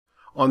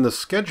On the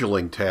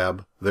Scheduling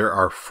tab, there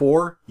are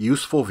 4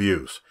 useful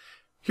views.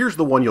 Here's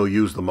the one you'll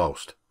use the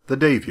most, the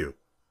Day View.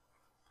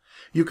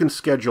 You can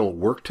schedule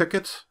work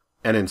tickets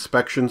and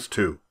inspections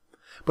too,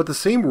 but the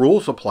same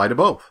rules apply to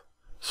both.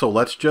 So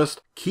let's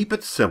just keep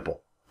it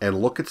simple and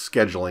look at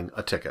scheduling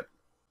a ticket.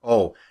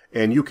 Oh,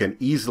 and you can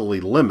easily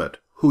limit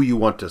who you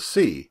want to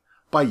see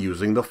by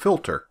using the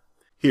filter.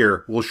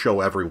 Here, we'll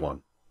show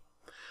everyone.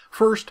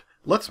 First,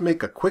 let's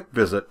make a quick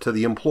visit to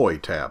the Employee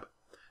tab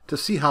to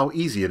see how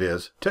easy it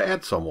is to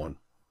add someone.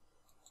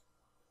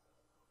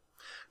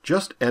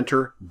 Just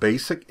enter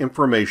basic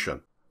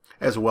information,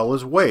 as well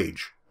as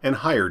wage and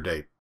hire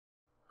date,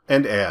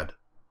 and add.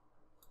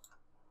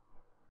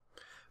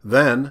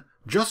 Then,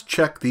 just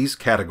check these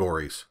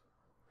categories.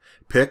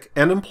 Pick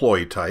an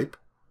employee type.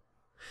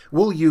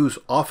 We'll use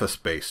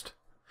office-based,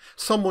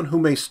 someone who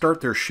may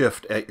start their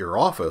shift at your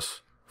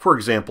office, for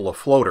example a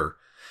floater,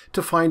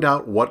 to find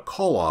out what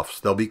call-offs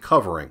they'll be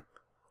covering,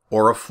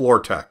 or a floor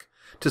tech,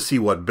 to see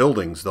what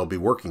buildings they'll be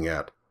working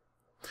at,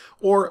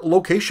 or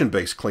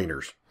location-based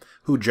cleaners,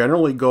 who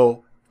generally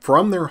go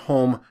from their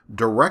home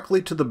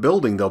directly to the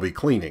building they'll be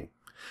cleaning,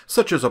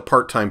 such as a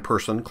part-time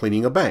person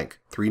cleaning a bank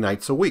 3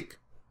 nights a week.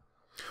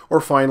 Or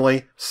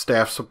finally,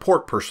 staff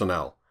support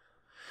personnel,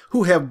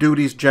 who have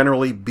duties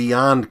generally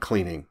beyond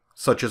cleaning,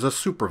 such as a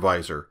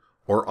supervisor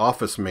or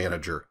office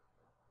manager.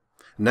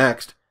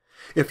 Next,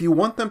 if you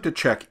want them to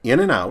check in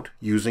and out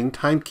using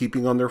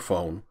timekeeping on their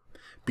phone,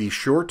 be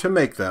sure to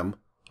make them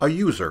a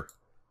user.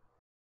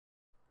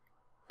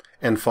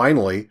 And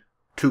finally,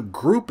 to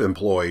group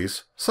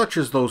employees, such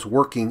as those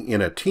working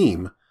in a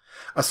team,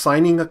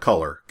 assigning a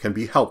color can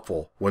be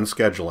helpful when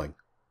scheduling.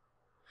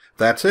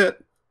 That's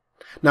it.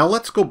 Now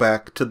let's go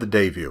back to the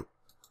Day View.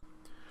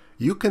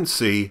 You can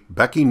see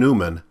Becky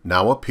Newman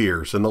now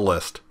appears in the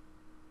list.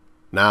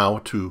 Now,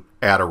 to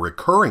add a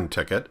recurring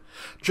ticket,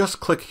 just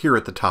click here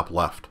at the top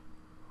left,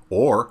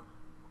 or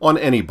on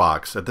any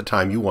box at the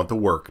time you want the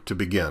work to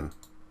begin,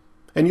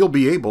 and you'll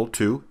be able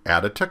to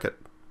add a ticket.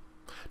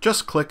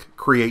 Just click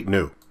Create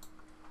New.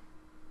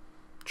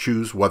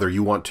 Choose whether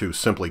you want to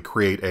simply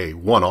create a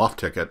one-off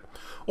ticket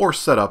or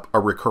set up a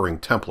recurring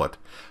template.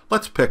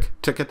 Let's pick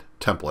Ticket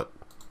Template.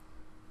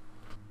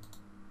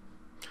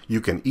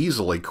 You can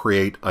easily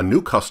create a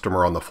new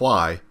customer on the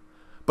fly,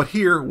 but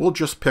here we'll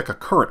just pick a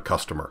current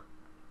customer.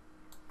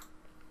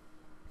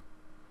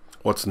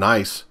 What's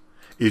nice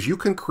is you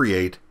can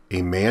create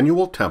a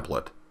manual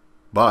template,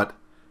 but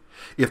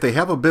if they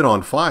have a bid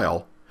on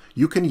file,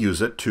 you can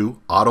use it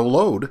to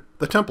auto-load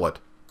the template.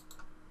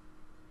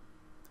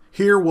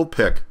 Here we'll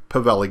pick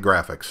Pavelli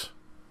Graphics.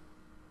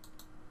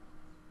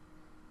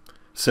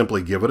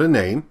 Simply give it a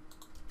name.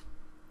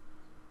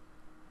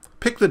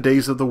 Pick the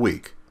days of the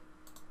week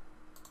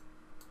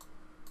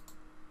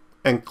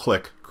and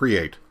click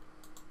Create.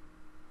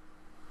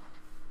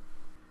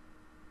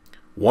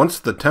 Once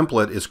the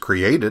template is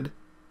created,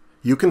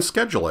 you can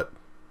schedule it.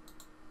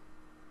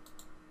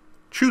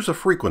 Choose a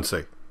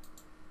frequency.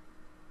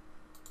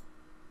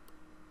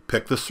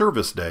 Pick the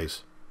service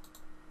days.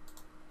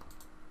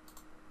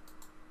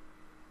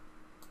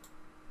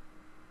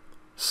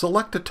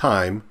 Select a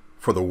time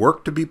for the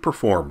work to be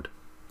performed.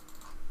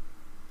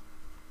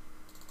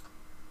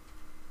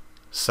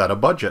 Set a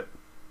budget.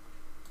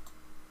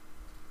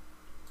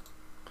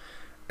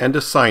 And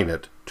assign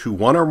it to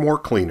one or more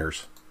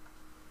cleaners.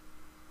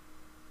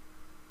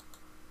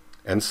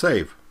 And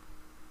save.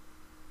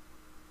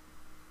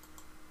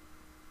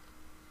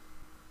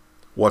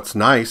 What's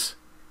nice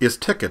is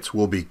tickets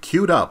will be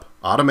queued up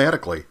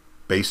automatically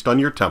based on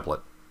your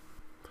template.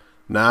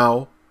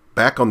 Now,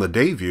 back on the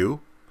Day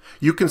View,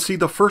 you can see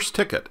the first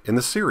ticket in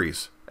the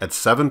series at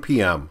 7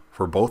 p.m.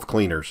 for both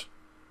cleaners.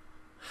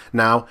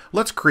 Now,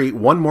 let's create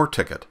one more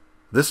ticket.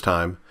 This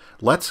time,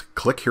 let's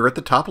click here at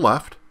the top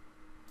left.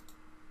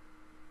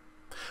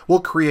 We'll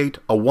create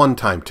a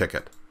one-time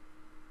ticket.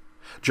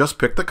 Just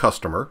pick the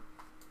customer,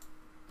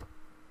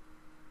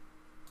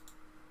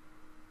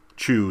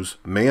 choose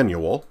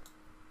Manual,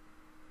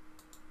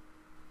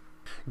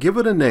 give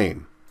it a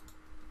name,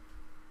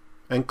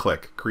 and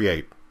click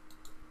Create.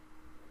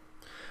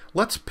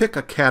 Let's pick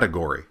a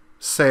category,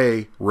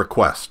 say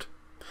Request,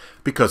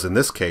 because in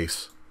this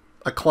case,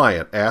 a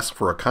client asked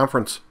for a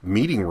conference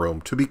meeting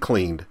room to be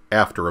cleaned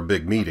after a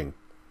big meeting.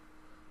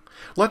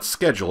 Let's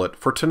schedule it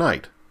for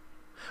tonight,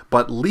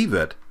 but leave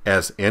it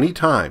as any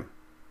time,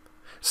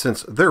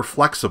 since they're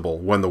flexible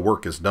when the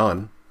work is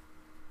done.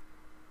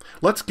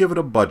 Let's give it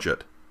a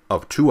budget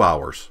of 2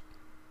 hours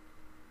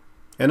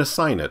and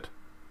assign it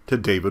to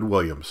David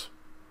Williams.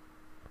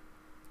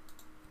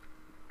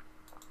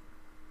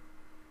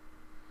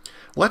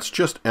 Let's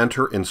just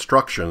enter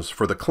instructions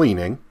for the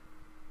cleaning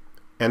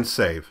and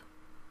save.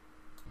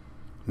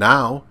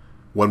 Now,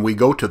 when we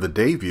go to the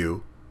Day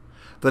View,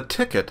 the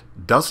ticket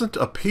doesn't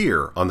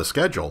appear on the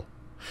schedule,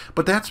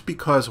 but that's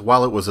because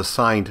while it was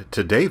assigned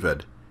to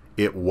David,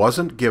 it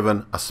wasn't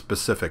given a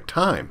specific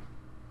time.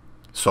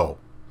 So,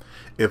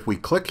 if we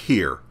click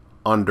here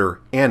under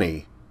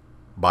Any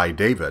by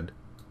David,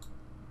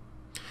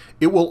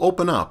 it will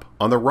open up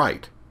on the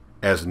right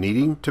as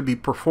needing to be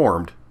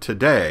performed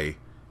today,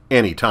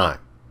 anytime.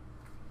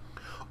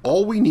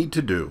 All we need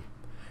to do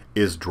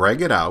is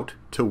drag it out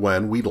to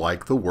when we'd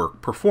like the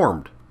work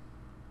performed.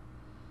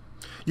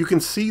 You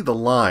can see the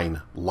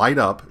line light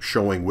up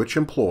showing which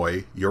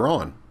employee you're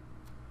on.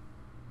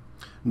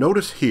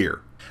 Notice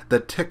here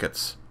that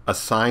tickets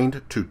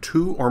assigned to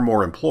 2 or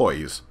more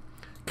employees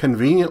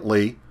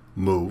conveniently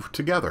move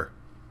together.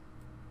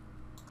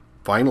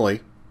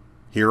 Finally,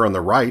 here on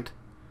the right,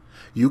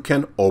 you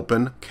can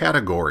open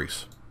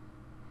categories,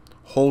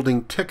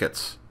 holding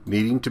tickets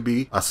needing to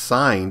be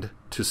assigned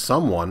to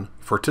someone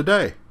for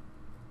today,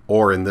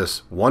 or in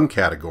this one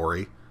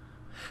category,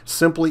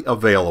 simply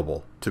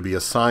available to be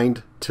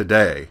assigned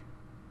today,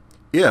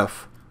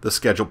 if the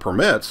schedule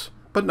permits,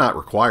 but not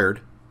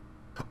required.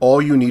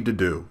 All you need to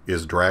do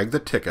is drag the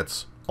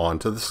tickets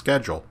onto the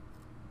schedule.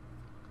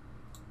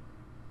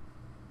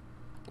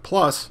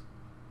 Plus,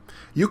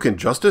 you can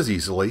just as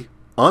easily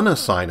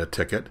unassign a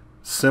ticket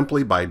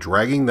simply by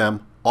dragging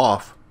them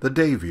off the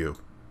day view.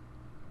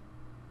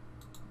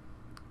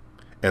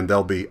 And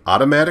they'll be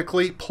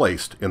automatically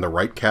placed in the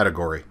right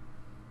category.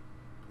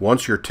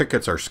 Once your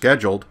tickets are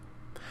scheduled,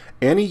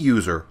 any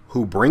user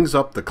who brings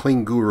up the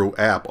CleanGuru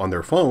app on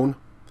their phone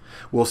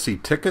will see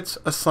tickets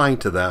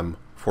assigned to them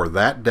for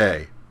that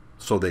day,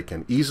 so they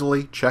can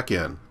easily check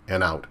in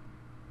and out.